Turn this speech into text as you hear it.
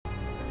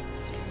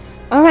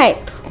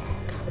Alright,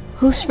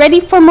 who's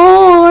ready for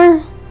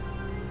more?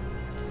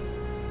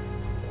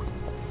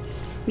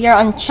 We are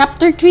on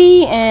chapter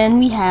 3 and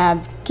we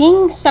have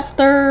King's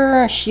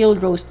Scepter,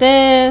 Shield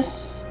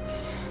Roses,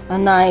 a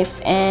knife,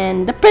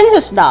 and the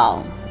Princess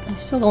Doll. I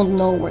still don't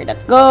know where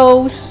that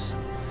goes.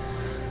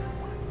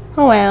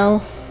 Oh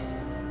well.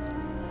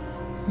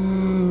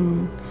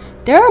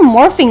 There are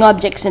morphing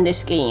objects in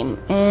this game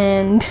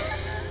and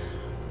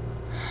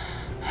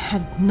I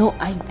had no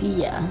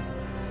idea.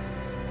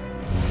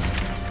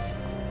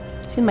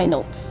 It's in my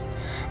notes.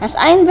 As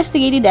I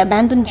investigated the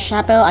abandoned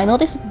chapel, I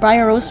noticed that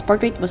Briar's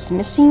portrait was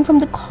missing from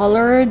the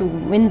colored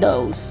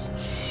windows.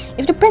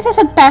 If the princess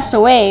had passed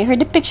away, her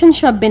depiction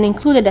should have been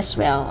included as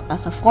well,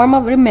 as a form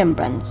of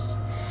remembrance.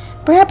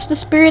 Perhaps the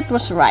spirit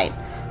was right.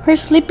 Her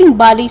sleeping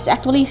body is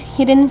actually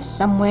hidden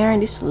somewhere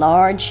in this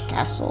large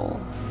castle.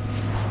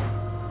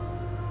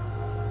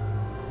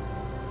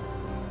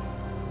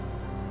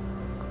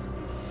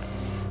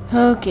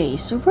 Okay,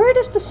 so where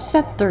does the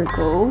scepter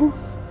go?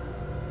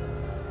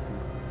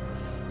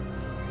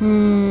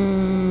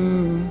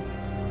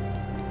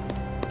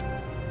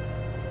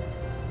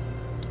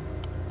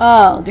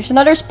 Oh, there's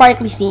another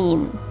sparkly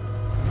scene.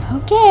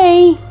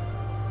 Okay.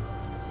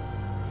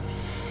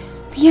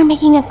 We are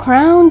making a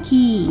crown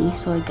key.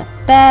 So I got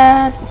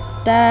that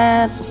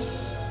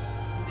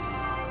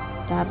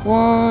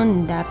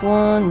one.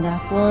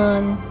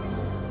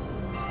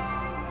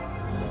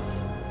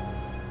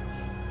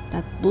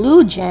 That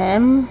blue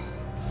gem.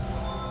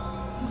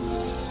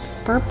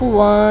 Purple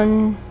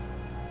one.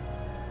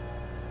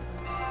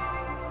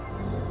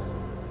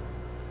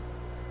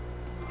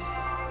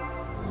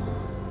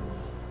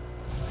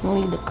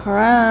 Only the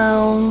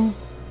crown.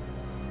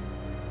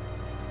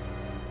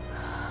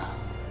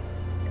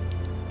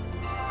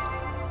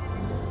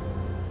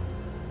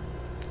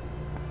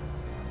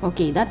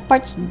 Okay, that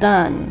part's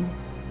done.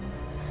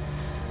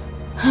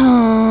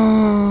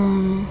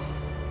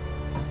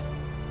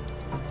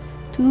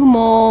 Two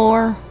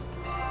more.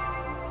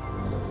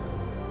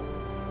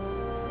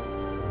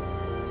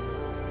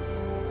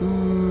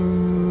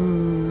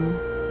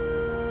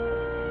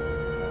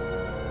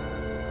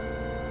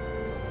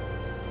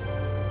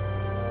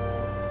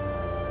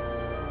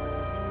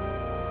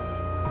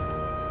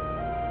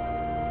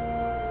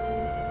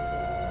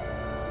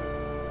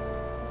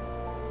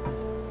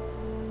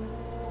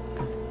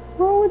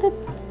 What would that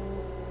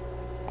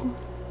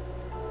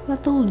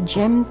little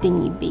gem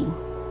thingy be?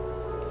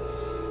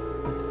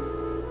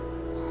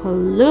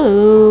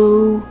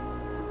 Hello?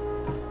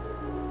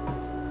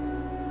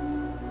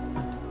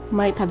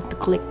 Might have to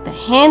click the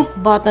hint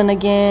button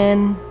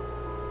again.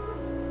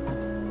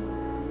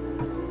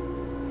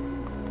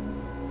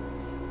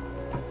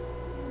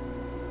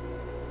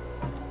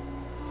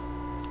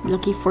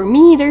 Lucky for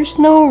me, there's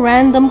no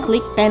random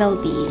click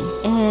penalty.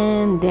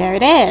 And there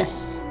it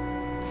is.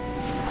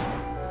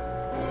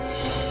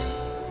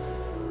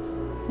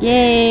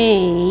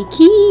 Yay!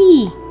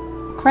 Key!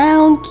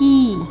 Crown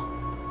key!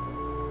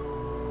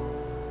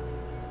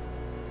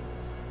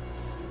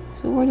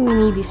 So where do we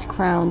need this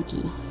crown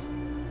key?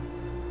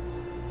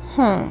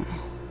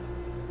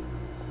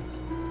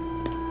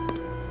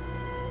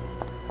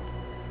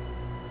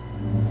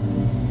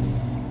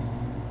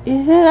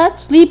 Is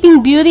that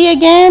Sleeping Beauty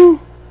again?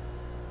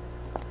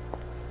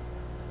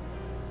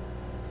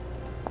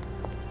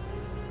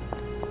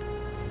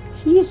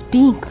 He's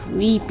being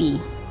creepy.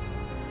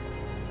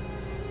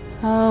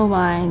 Oh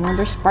my,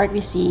 another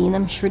sparkly scene.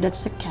 I'm sure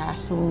that's a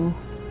castle.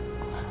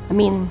 I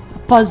mean, a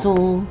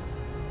puzzle.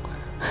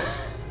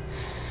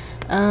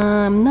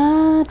 I'm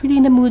not really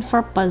in the mood for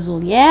a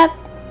puzzle yet.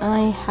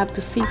 I have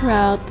to figure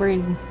out where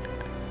to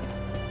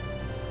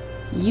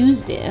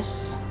use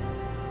this.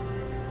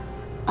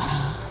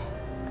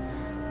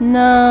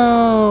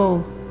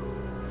 No!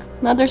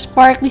 Another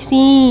sparkly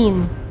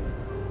scene.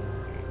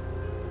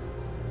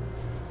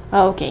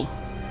 Oh, okay.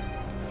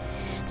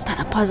 It's not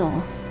a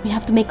puzzle. We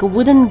have to make a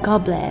wooden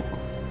goblet.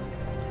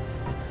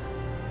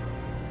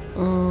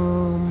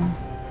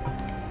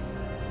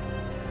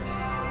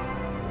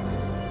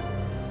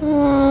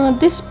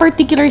 This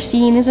particular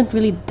scene isn't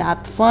really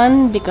that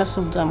fun because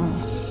of them.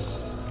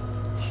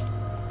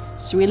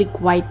 It's really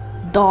quite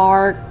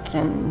dark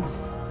and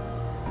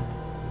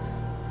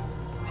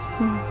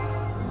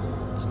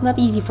it's not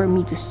easy for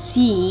me to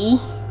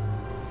see.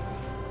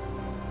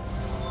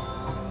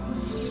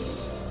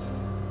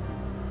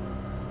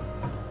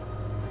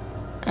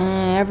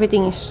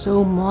 Everything is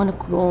so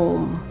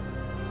monochrome.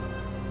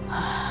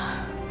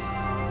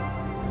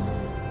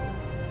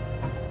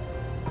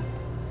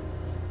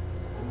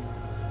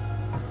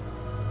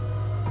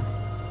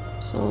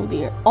 So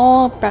they're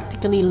all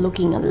practically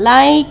looking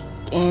alike,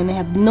 and I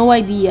have no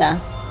idea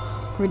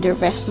where the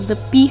rest of the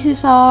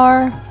pieces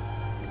are.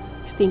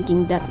 I was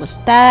thinking that was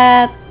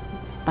that,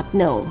 but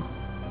no.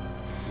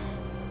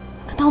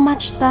 Look at how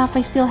much stuff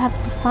I still have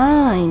to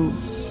find.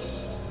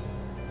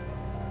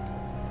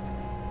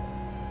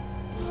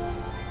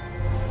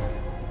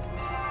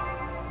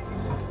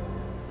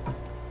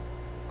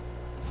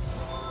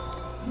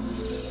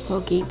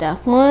 Okay,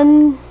 that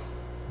one.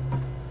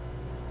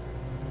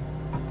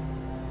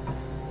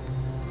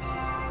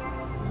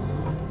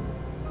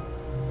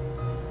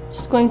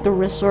 going to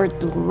resort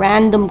to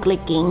random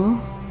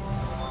clicking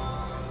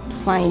to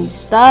find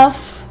stuff.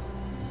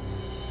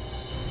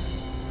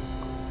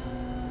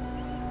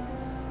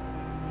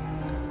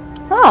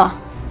 Ah,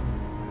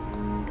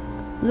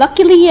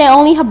 luckily I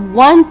only have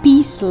one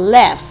piece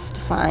left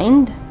to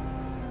find.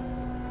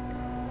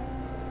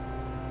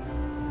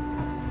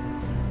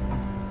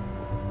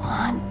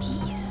 One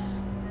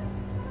piece.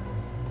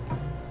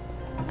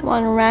 Come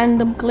on,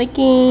 random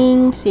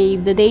clicking.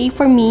 Save the day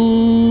for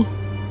me.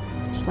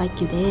 Just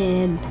like you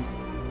did.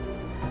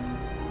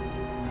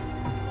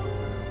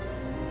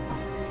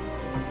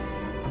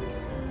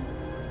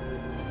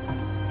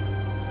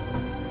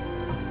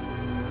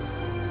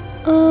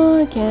 Oh,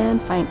 I can't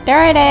find.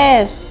 There it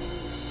is!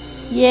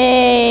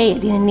 Yay! I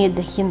didn't need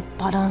the hint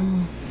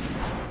button.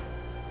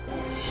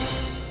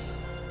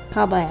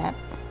 Kablat.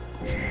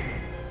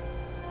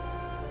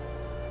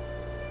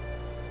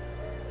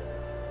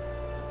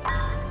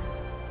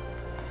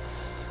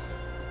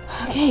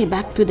 Okay,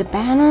 back to the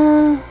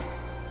banner.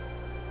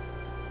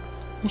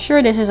 I'm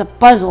sure this is a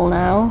puzzle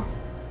now.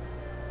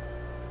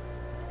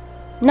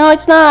 No,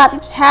 it's not.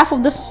 It's half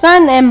of the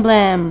sun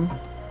emblem.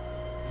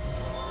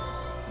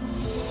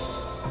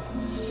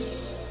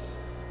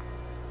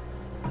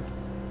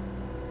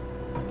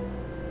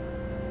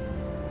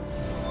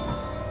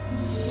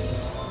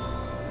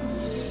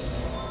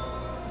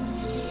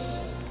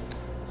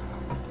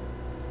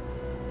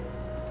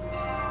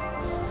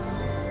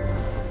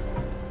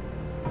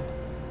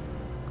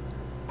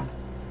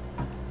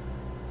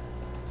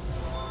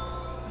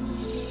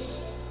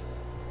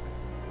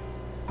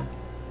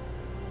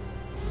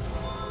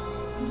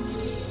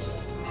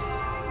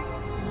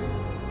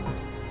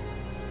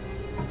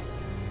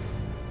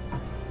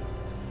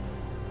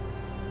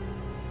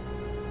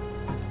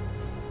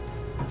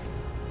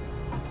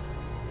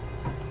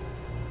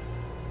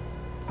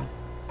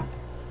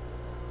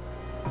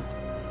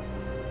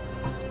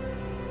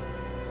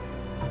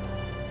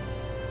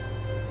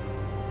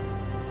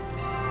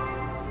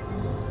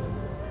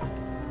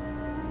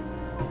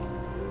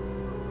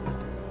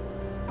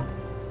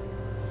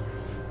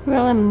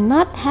 Well, I'm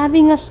not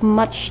having as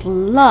much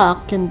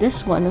luck in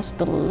this one as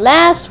the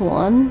last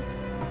one.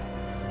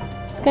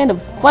 It's kind of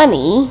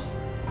funny.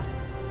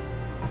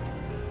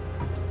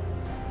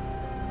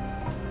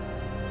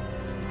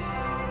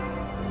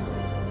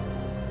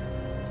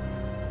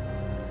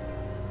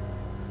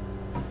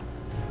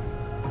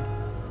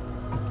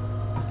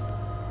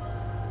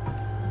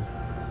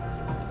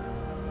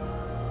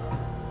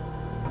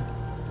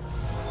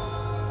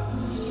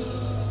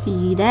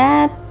 See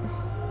that?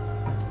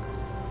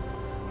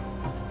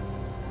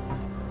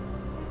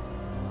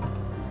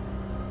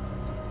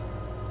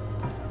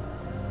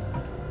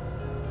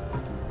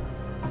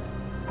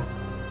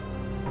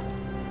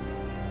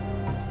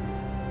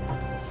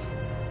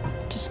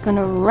 Just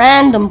gonna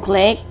random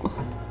click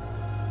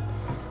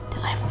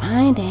till I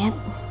find it.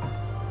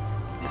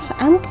 'Cause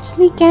I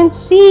honestly can't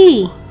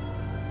see.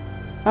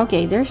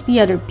 Okay, there's the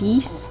other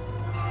piece.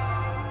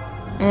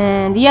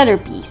 And the other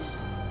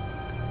piece.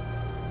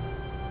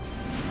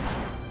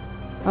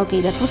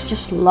 Okay, that was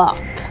just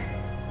luck.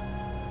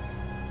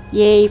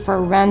 Yay for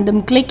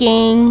random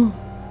clicking.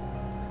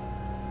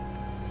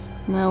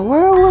 Now,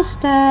 where was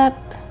that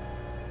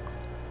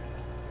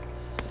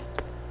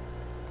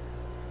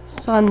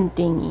sun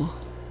thingy?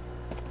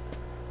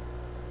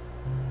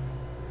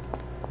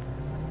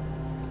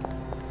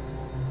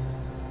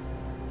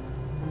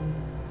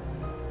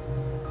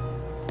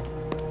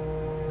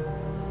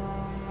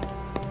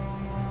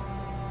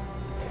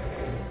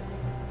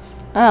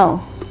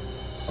 Oh.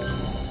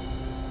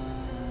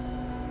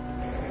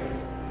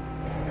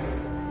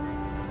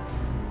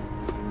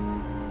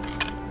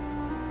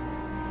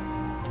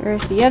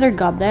 There's the other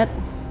goblet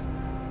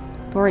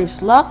for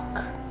his luck.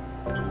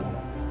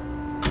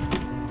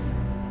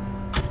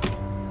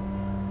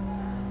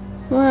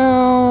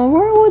 Well,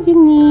 where would you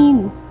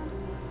need?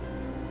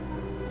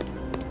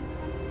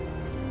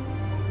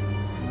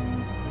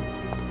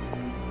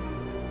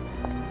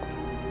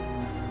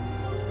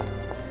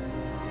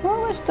 Where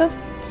was the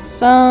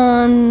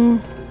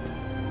sun?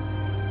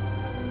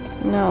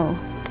 No.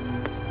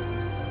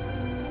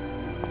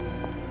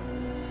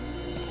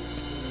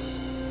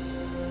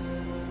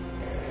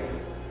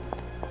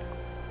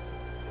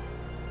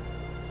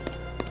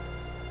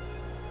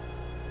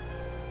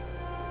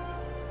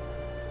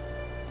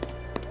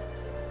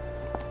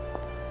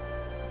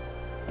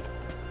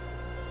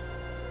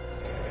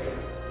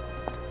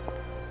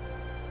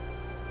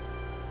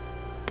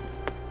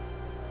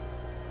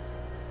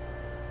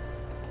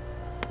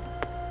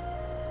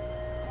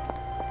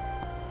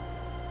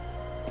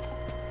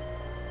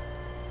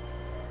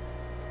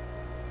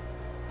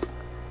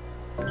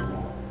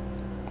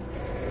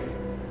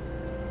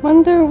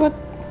 Wonder what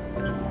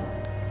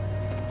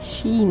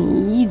she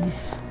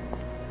needs.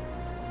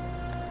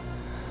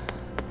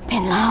 เป็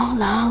นแล้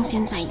ว，現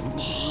在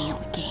呢個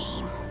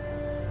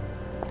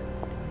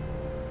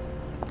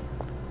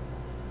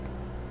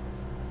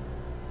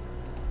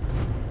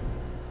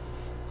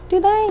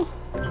game。Did I?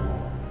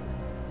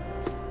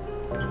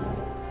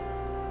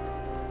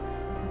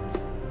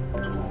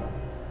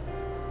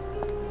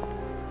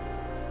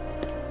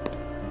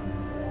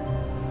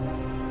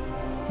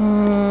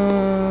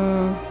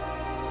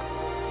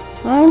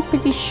 I'm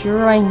pretty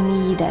sure I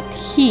need that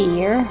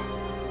here.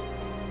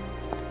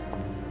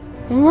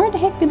 And where the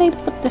heck did I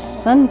put the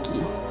sun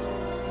key?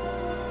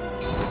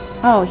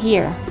 Oh,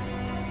 here.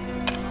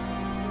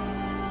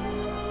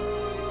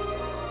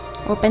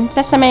 Open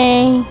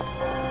sesame!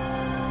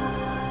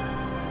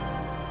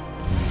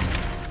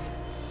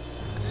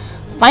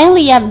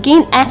 Finally, I've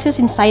gained access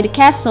inside the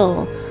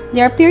castle.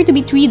 There appear to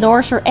be 3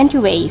 doors or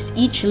entryways,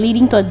 each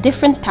leading to a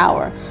different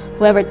tower.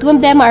 However, 2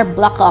 of them are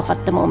blocked off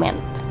at the moment.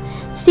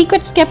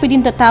 Secrets kept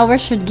within the tower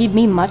should give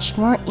me much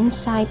more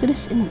insight to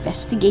this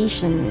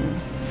investigation.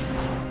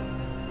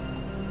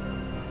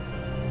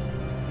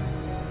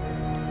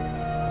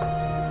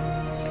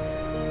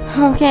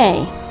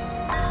 Okay.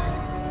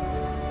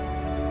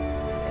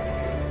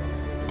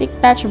 Thick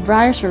patch of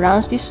briar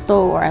surrounds this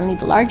door. I'll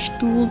need a large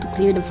tool to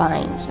clear the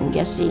vines. I'm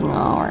guessing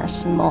our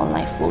small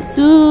knife will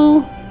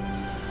do.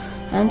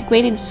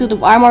 Antiquated suit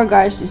of armor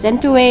guards this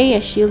entryway.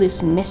 A shield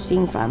is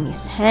missing from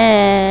his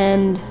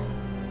hand.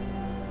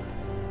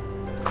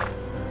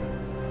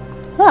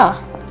 Oh,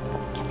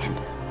 command.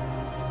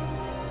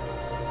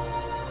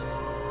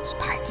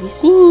 Sparkly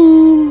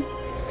scene.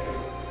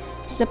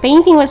 The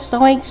painting was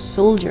stoic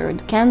soldier.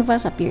 The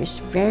canvas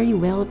appears very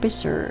well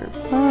preserved.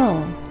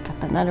 Oh,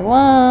 got another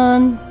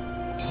one.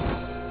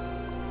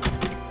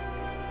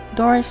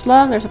 Door is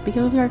locked. There's a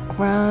peculiar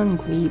crown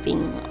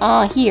engraving.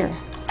 Oh, here.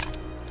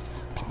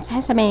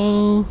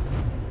 Sesame.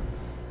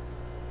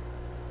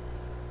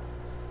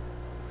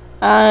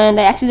 And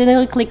I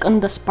accidentally clicked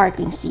on the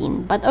sparkling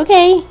scene. But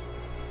okay.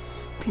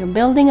 You're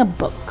building a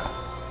book.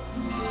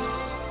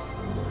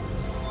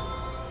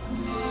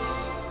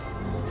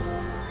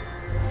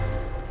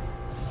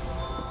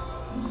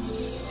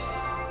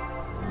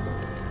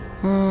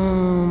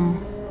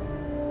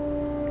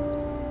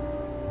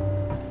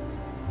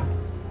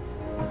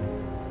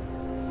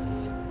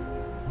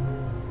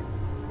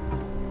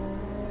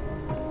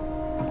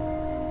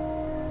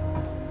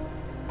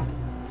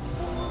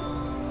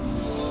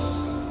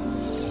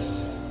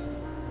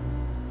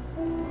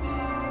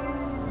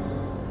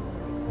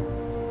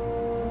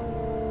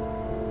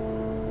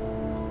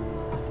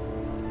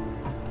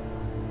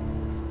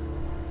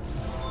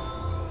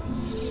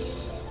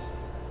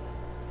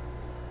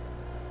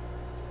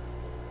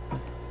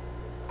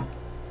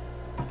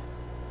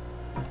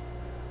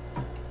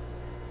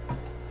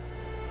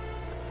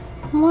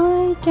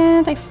 Why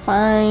can't I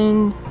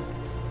find...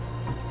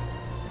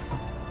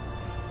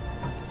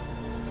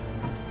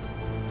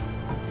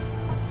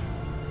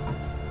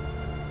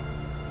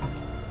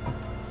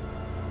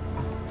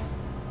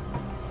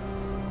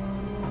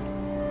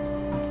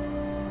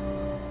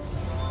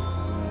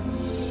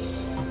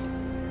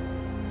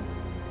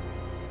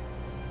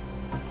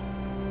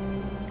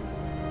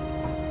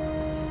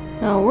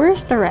 Now,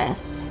 where's the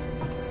rest?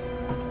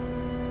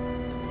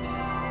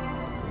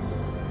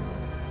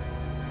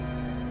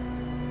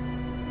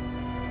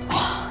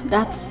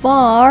 That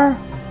far.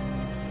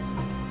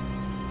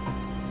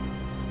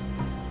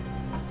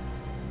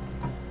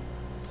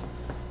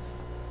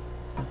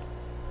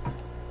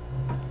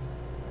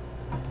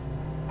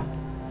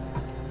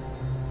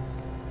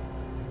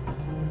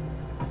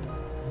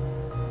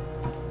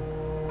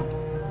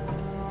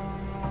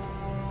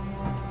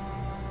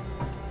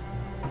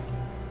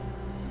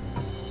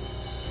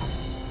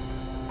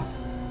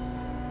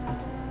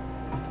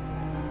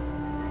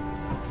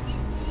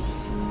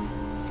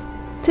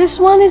 This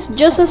one is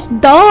just as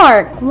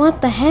dark.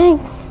 What the heck?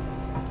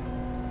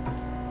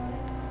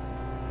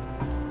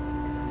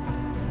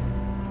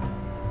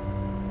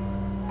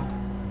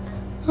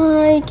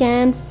 I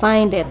can't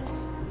find it.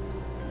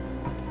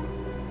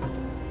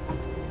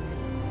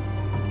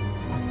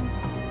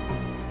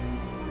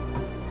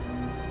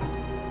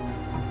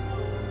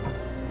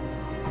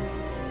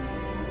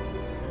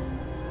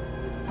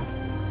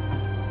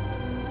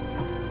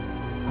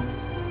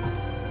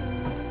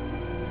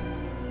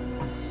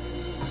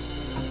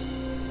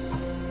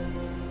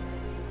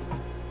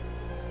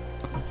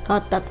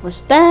 Thought that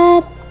was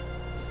that.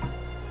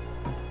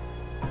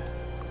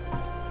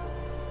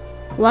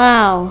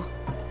 Wow.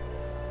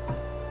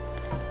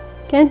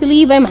 Can't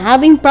believe I'm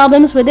having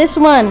problems with this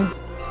one.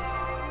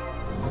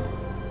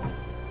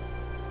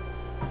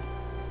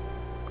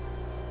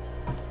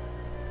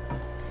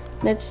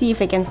 Let's see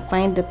if I can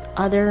find the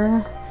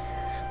other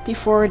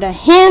before the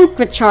hint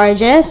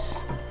recharges.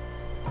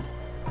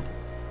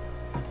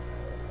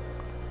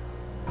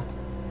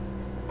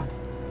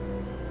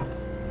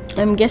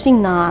 I'm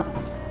guessing not.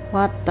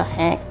 What the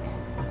heck?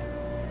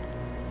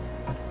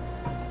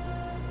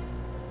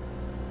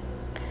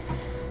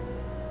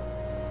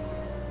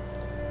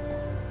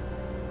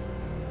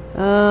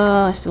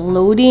 Oh, still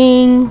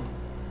loading.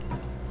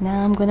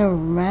 Now I'm gonna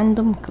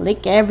random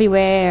click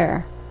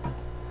everywhere.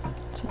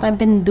 That's what I've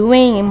been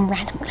doing. I'm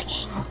random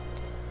clicking.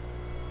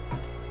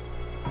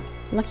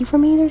 Lucky for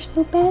me, there's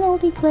no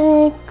penalty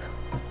click.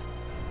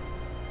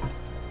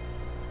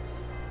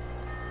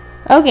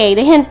 Okay,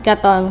 the hint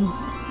got on.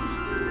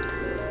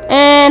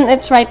 And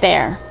it's right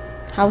there.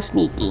 How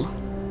sneaky.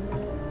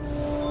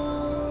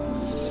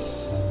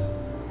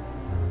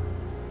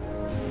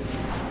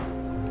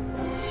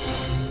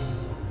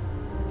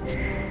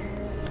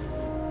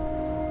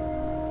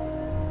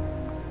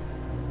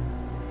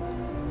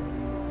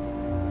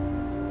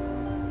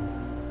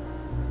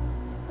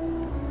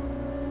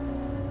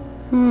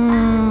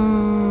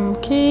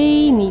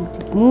 Okay, need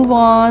to move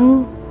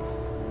on.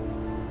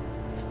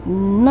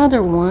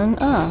 Another one.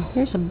 Ah,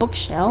 here's a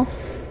bookshelf.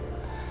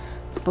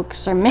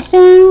 Books are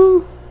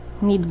missing.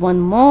 Need one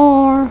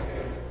more.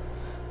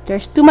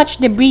 There's too much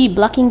debris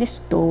blocking this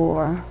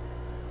door.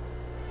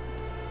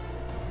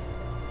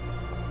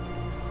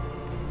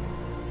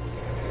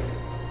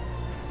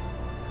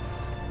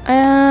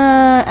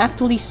 I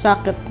actually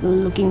suck at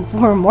looking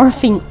for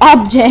morphing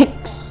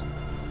objects.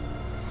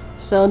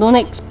 So don't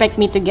expect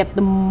me to get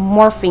the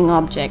morphing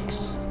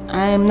objects.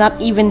 I'm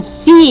not even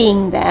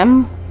seeing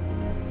them.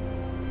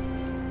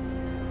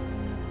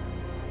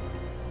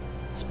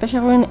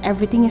 Especially when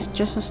everything is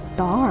just as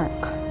dark.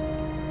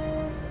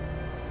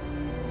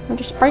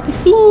 Another sparkly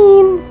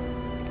scene.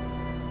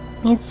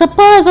 It's a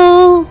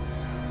puzzle.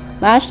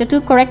 Match the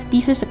two correct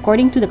pieces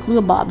according to the clue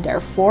above. There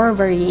are 4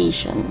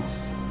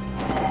 variations.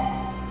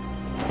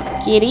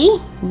 Kitty?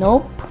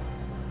 Nope.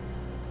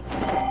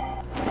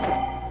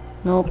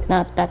 Nope,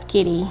 not that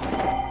kitty.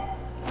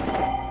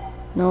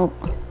 Nope.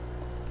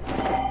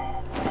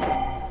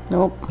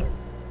 Nope.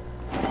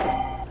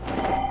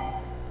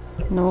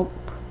 Nope.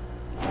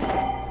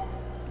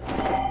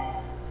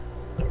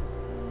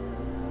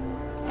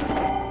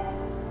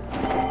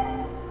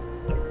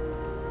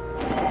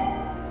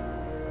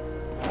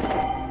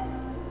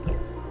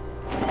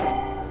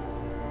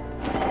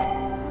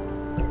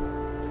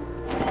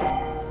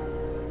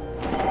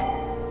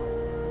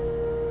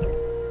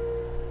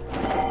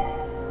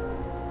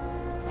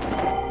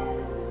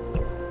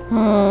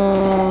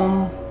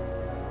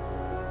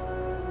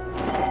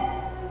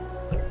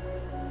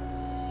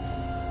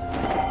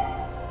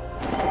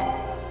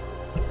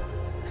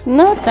 It's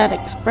not that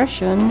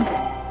expression.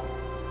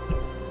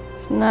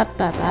 It's not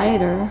that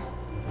either.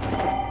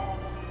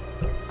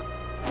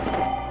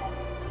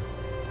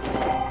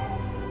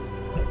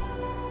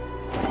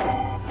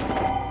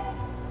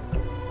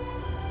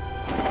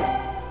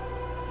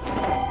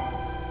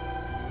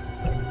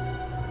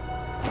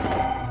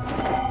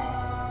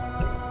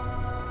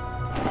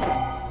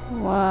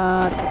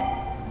 What?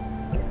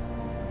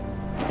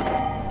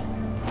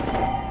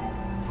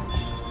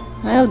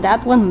 I know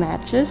that one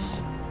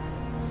matches.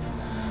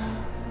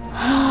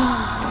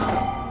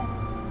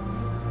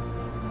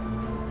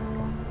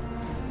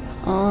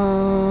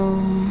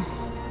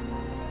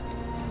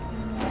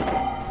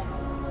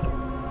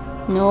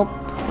 Nope.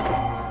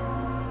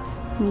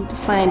 Need to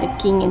find a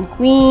king and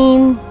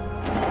queen.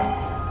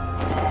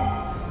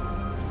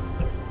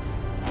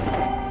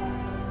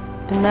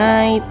 The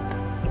knight.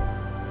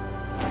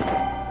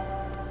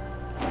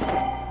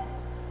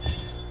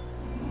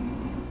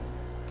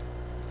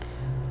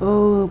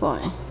 Oh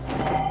boy.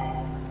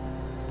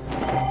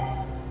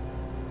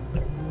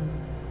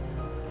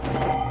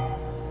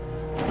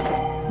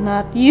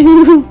 Not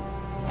you.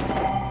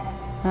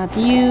 Not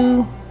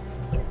you.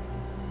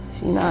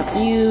 See, not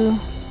you.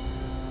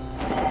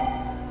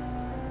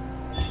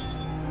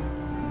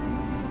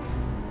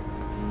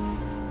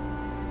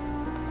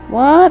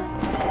 What?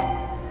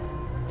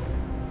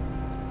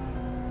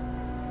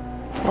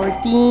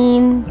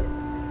 14.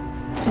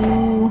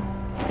 2.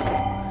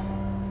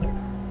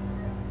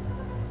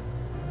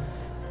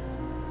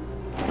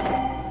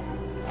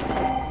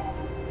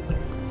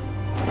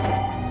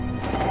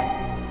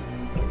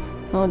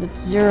 Oh,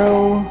 that's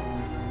 0.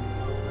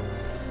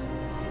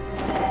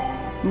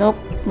 Nope,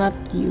 not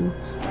you.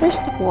 Where's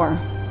the 4?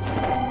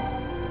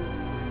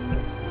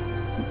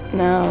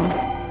 No.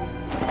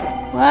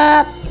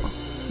 What?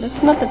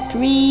 That's not a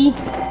 3.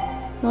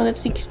 No,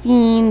 that's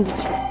 16.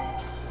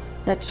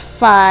 That's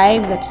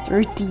 5. That's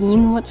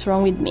 13. What's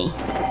wrong with me?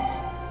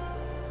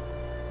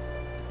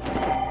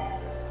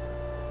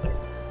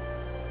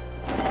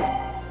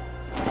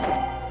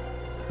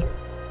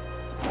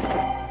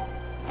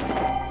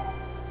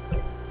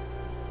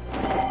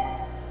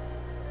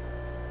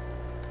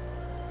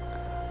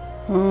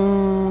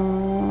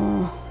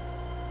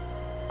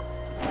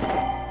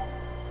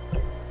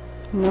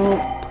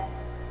 Nope.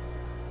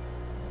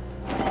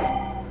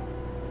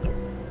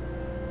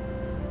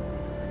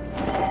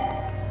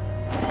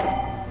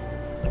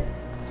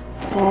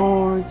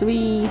 4,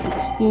 3,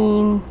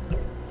 16.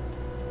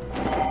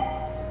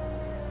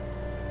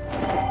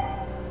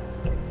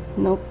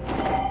 Nope.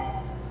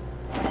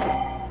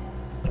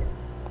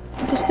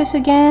 What was this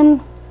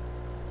again?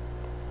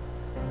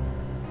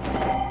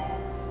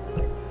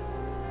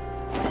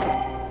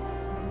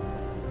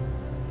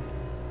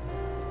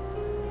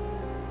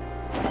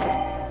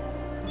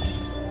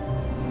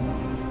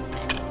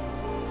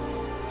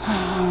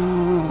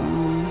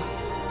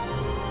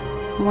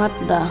 What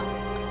the?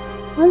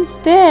 What's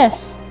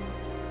this?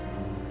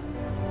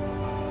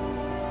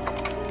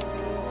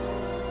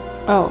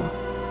 Oh.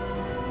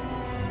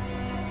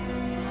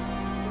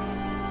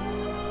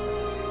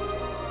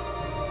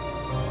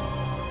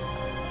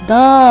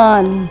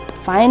 Done!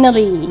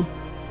 Finally!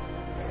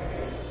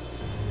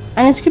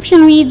 An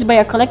inscription reads, "By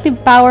our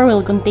collective power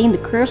will contain the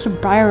curse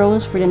of Briar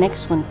for the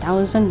next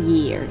 1,000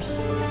 years."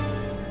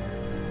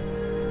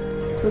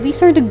 So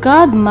these are the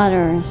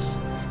godmothers.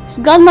 His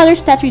godmother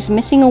statue is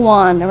missing a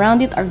wand.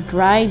 Around it are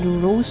dried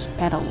rose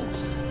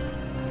petals.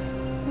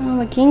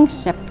 Oh, a king's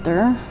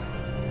scepter.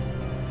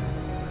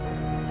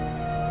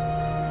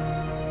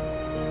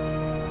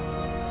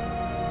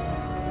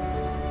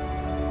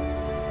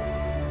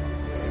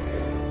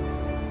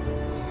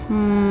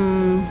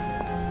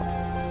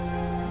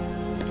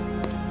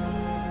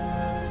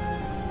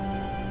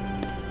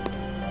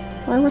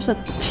 Where was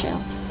that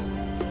bookshelf?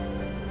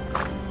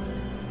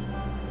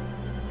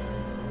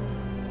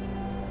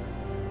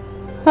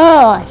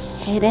 Oh, a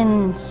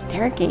hidden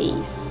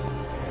staircase.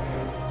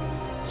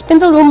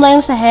 Spindle room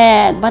lies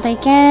ahead, but I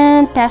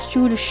can't pass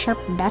through the sharp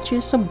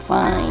batches of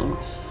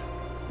vines.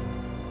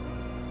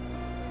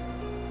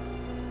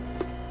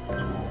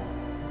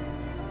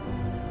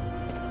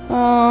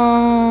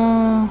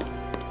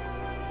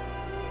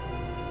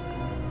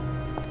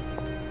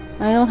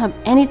 I don't have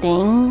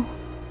anything.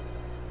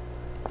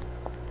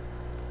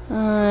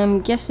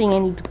 I'm guessing I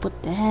need to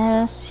put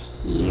this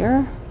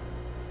here.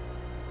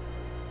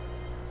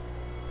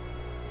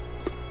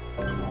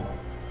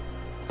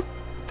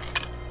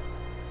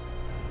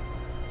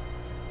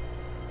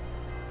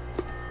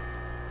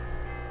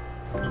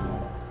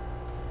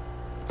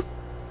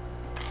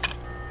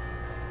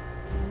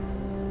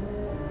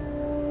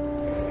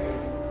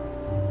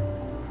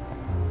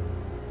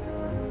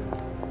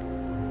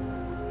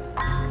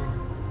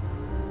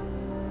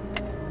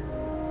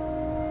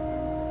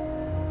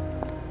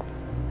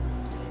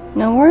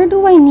 Now, where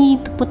do I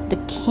need to put the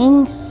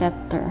king's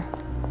scepter?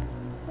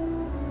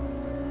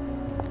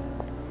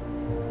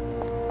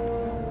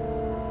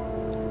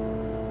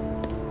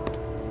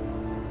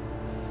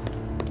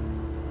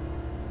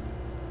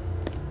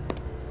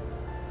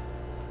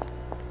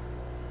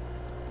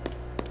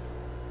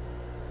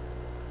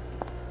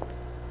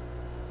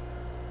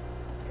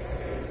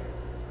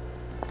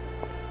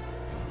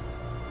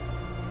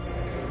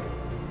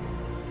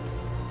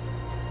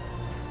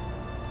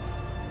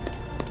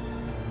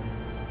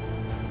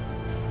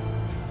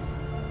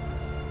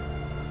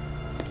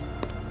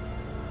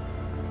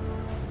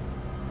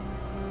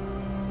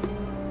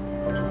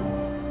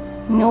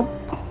 Nope.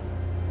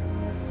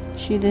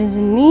 She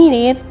doesn't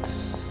need it.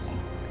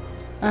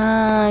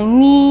 I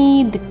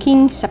need the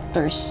king's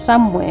scepter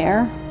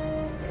somewhere.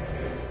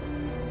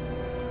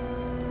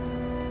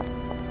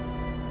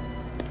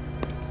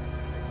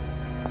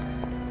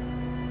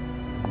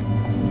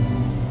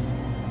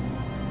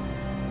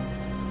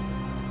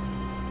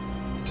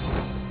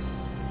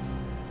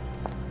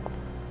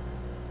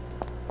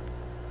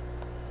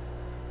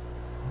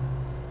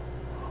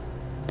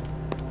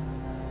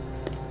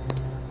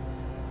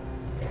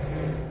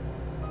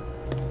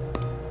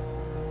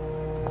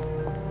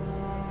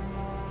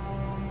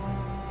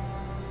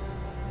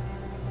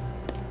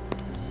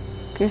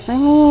 Because I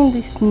mean,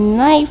 this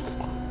knife,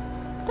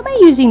 what am I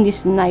using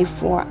this knife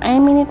for? I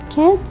mean, it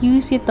can't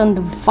use it on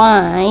the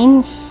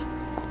vines.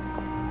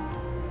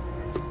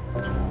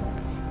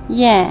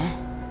 Yeah,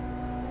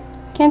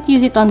 can't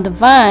use it on the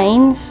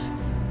vines.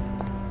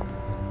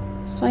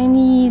 So I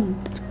need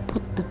to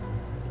put the...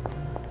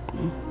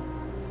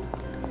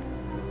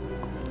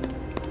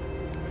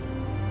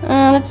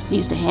 let's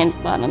use the hand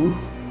button.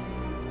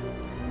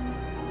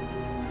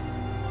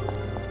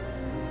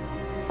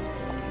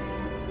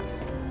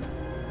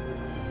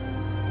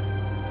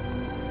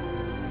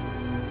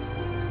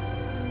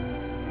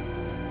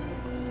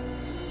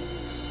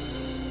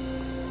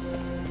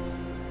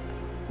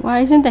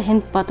 Why isn't the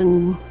hint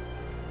button?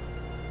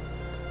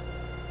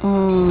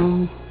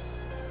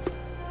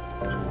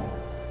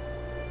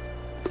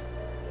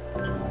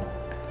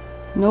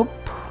 Nope.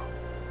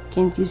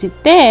 Can't use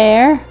it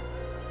there.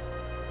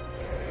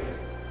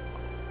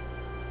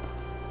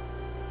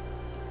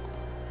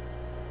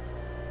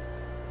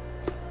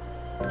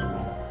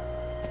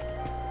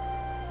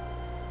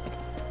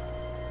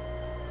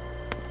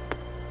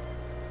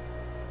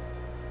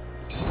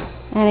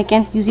 And I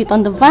can't use it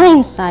on the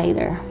vines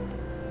either.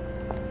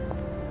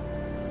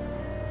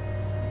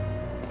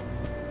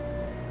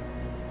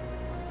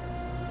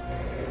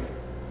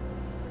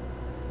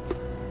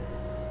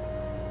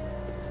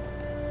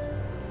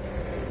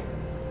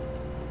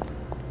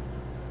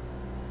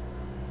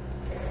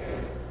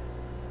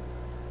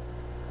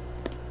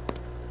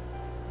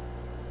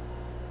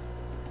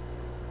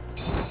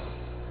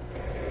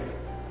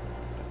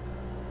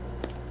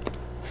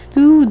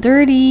 Too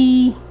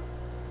dirty.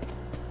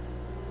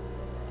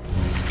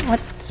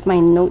 What's my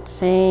note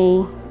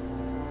say?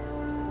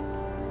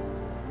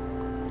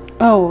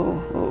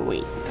 Oh,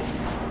 wait.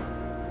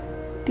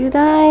 Did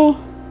I?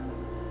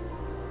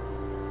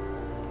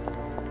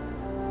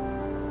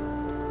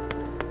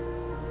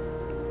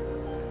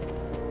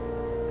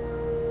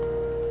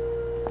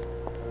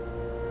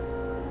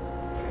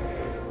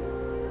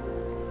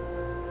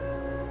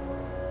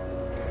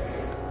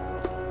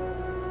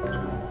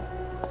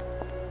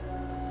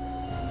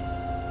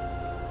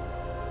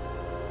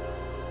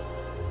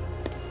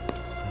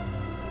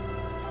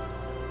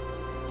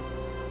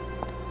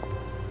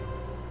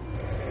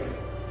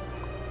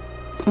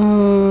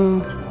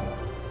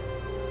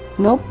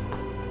 Nope.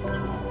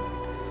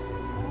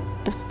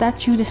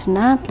 statue does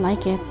not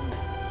like it.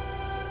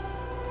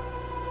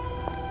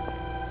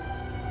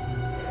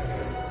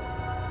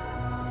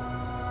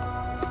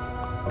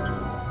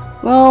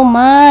 Well,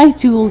 my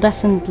tool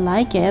doesn't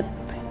like it.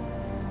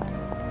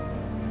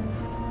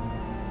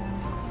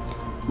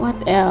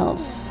 What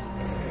else?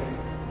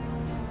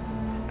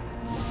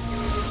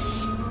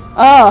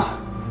 Oh!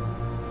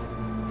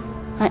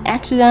 I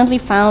accidentally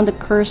found the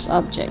cursed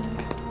object.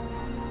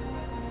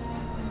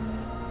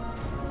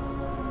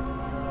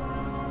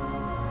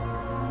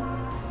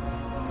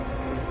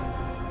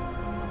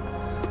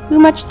 Too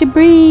much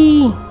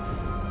debris!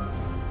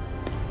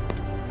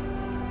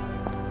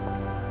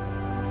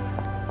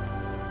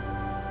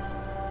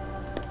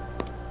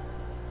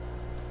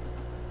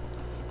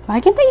 Why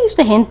can't I use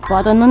the hint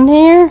button on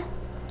here?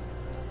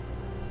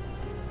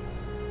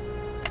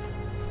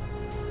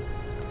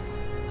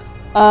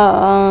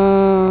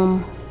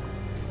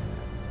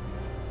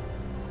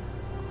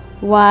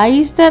 Why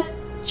is that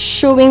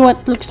showing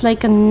what looks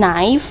like a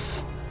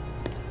knife?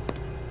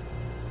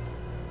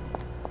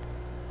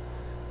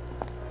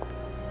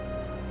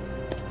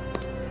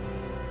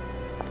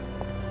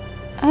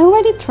 I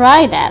already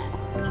tried that.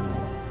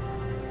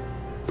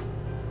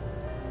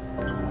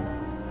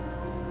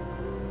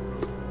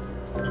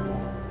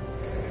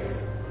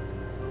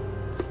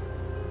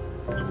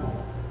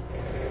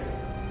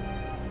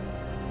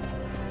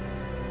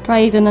 Try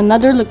it in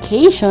another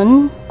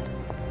location.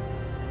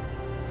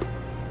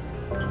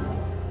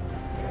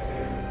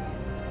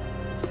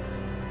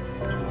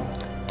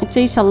 It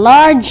says a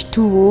large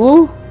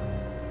tool.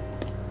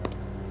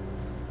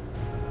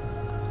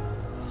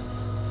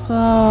 So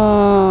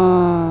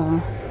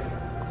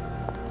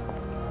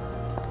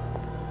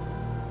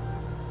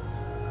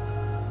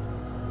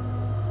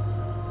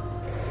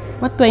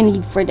what do I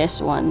need for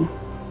this one?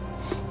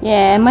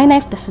 Yeah, my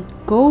knife doesn't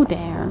go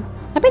there.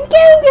 I've been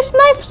carrying this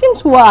knife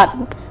since what?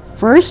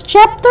 First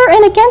chapter,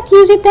 and I can't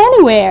use it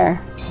anywhere.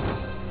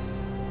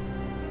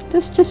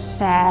 That's just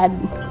sad.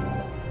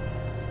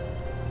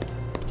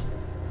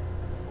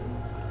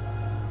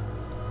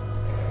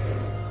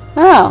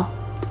 Oh,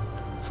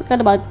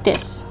 forgot about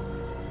this.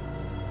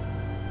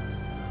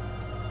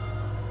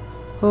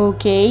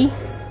 Okay.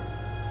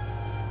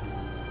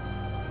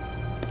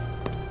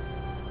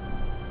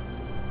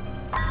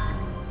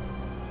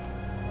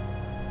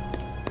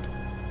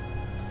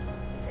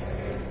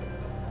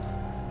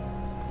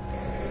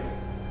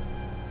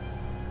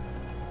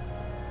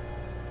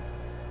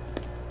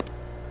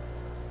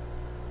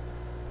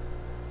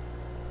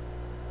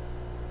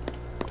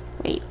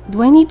 Wait,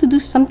 do I need to do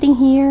something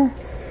here?